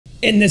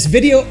In this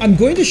video, I'm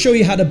going to show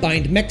you how to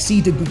bind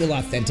Mexc to Google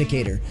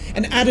Authenticator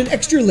and add an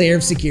extra layer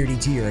of security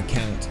to your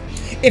account.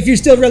 If you're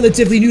still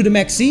relatively new to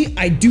Mexc,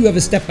 I do have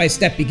a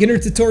step-by-step beginner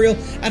tutorial,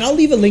 and I'll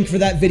leave a link for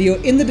that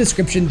video in the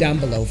description down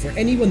below for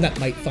anyone that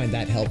might find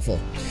that helpful.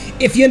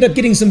 If you end up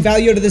getting some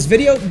value out of this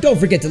video, don't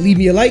forget to leave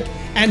me a like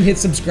and hit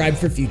subscribe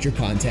for future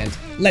content.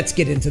 Let's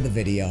get into the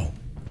video.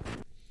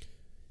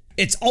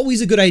 It's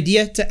always a good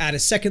idea to add a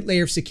second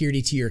layer of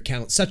security to your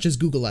account, such as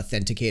Google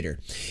Authenticator.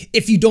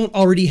 If you don't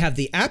already have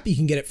the app, you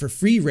can get it for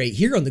free right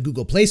here on the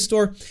Google Play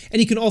Store, and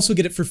you can also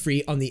get it for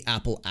free on the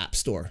Apple App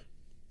Store.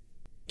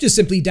 Just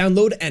simply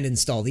download and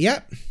install the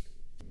app.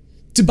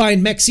 To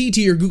bind Mexc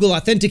to your Google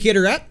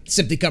Authenticator app,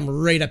 simply come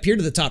right up here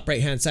to the top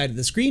right hand side of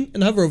the screen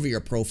and hover over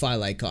your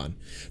profile icon.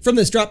 From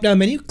this drop down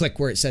menu, click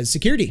where it says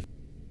security.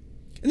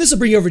 And this will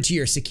bring you over to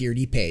your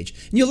security page.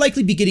 And you'll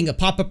likely be getting a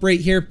pop-up right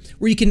here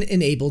where you can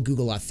enable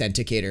Google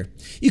Authenticator.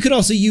 You can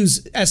also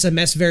use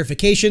SMS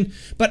verification,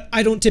 but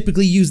I don't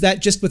typically use that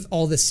just with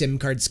all the SIM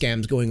card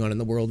scams going on in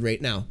the world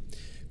right now.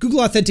 Google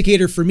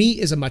Authenticator for me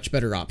is a much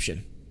better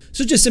option.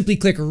 So just simply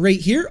click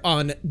right here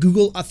on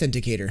Google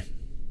Authenticator.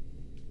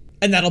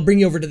 And that'll bring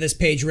you over to this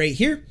page right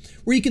here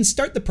where you can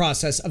start the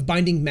process of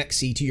binding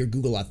Mexc to your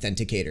Google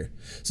Authenticator.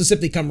 So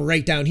simply come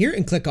right down here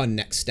and click on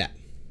Next Step.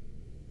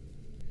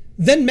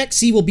 Then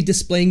Mexc will be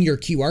displaying your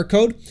QR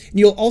code, and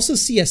you'll also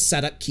see a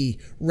setup key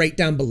right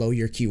down below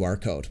your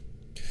QR code.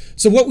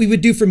 So what we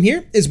would do from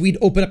here is we'd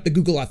open up the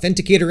Google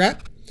Authenticator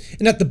app,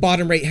 and at the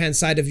bottom right hand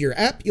side of your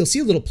app, you'll see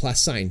a little plus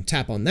sign.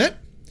 Tap on that.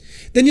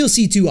 Then you'll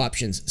see two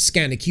options,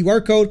 scan a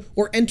QR code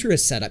or enter a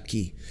setup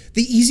key.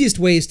 The easiest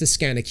way is to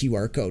scan a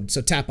QR code,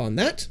 so tap on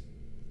that.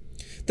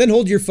 Then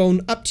hold your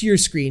phone up to your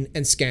screen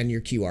and scan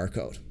your QR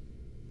code.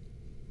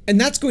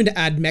 And that's going to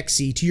add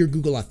Mexc to your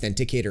Google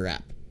Authenticator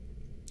app.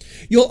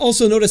 You'll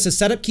also notice a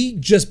setup key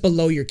just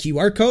below your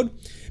QR code.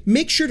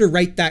 Make sure to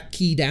write that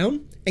key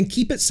down and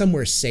keep it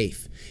somewhere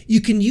safe.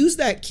 You can use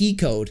that key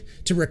code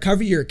to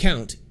recover your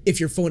account if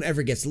your phone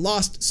ever gets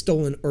lost,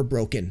 stolen, or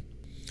broken.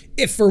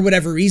 If for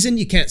whatever reason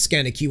you can't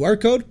scan a QR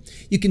code,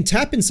 you can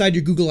tap inside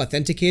your Google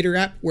Authenticator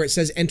app where it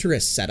says enter a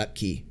setup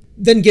key.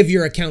 Then give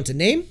your account a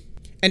name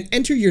and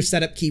enter your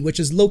setup key, which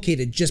is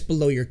located just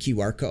below your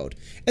QR code,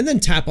 and then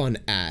tap on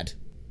add.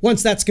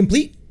 Once that's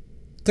complete,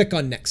 click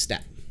on next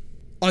step.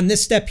 On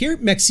this step here,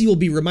 Mexc will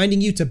be reminding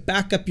you to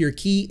back up your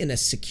key in a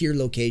secure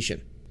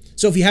location.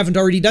 So if you haven't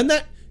already done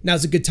that,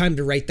 now's a good time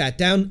to write that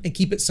down and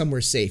keep it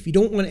somewhere safe. You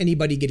don't want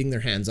anybody getting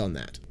their hands on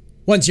that.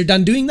 Once you're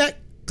done doing that,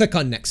 click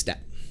on next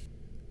step.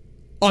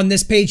 On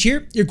this page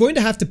here, you're going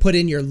to have to put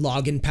in your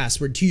login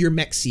password to your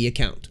Mexc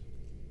account.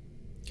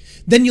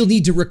 Then you'll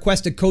need to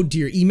request a code to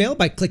your email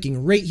by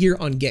clicking right here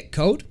on Get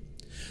Code.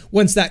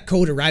 Once that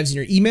code arrives in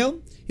your email,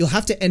 you'll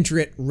have to enter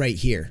it right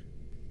here.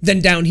 Then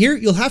down here,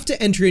 you'll have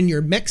to enter in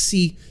your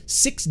Mexc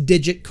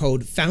 6-digit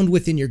code found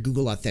within your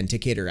Google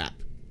Authenticator app.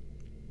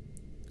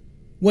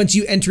 Once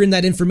you enter in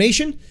that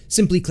information,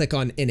 simply click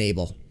on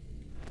Enable.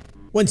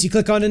 Once you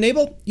click on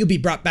Enable, you'll be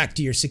brought back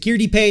to your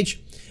security page.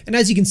 And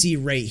as you can see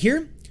right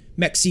here,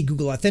 Mexc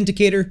Google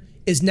Authenticator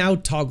is now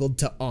toggled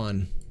to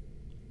on.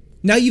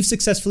 Now you've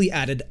successfully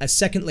added a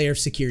second layer of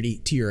security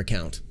to your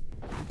account.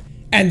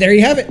 And there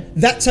you have it.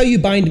 That's how you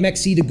bind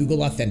Mexc to Google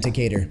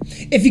Authenticator.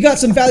 If you got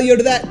some value out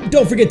of that,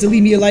 don't forget to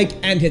leave me a like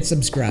and hit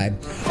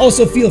subscribe.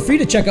 Also, feel free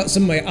to check out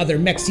some of my other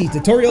Mexc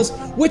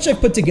tutorials, which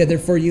I've put together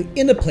for you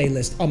in a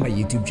playlist on my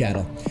YouTube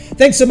channel.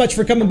 Thanks so much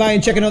for coming by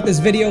and checking out this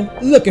video.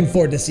 Looking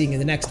forward to seeing you in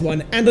the next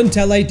one. And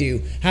until I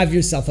do, have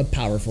yourself a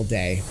powerful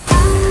day.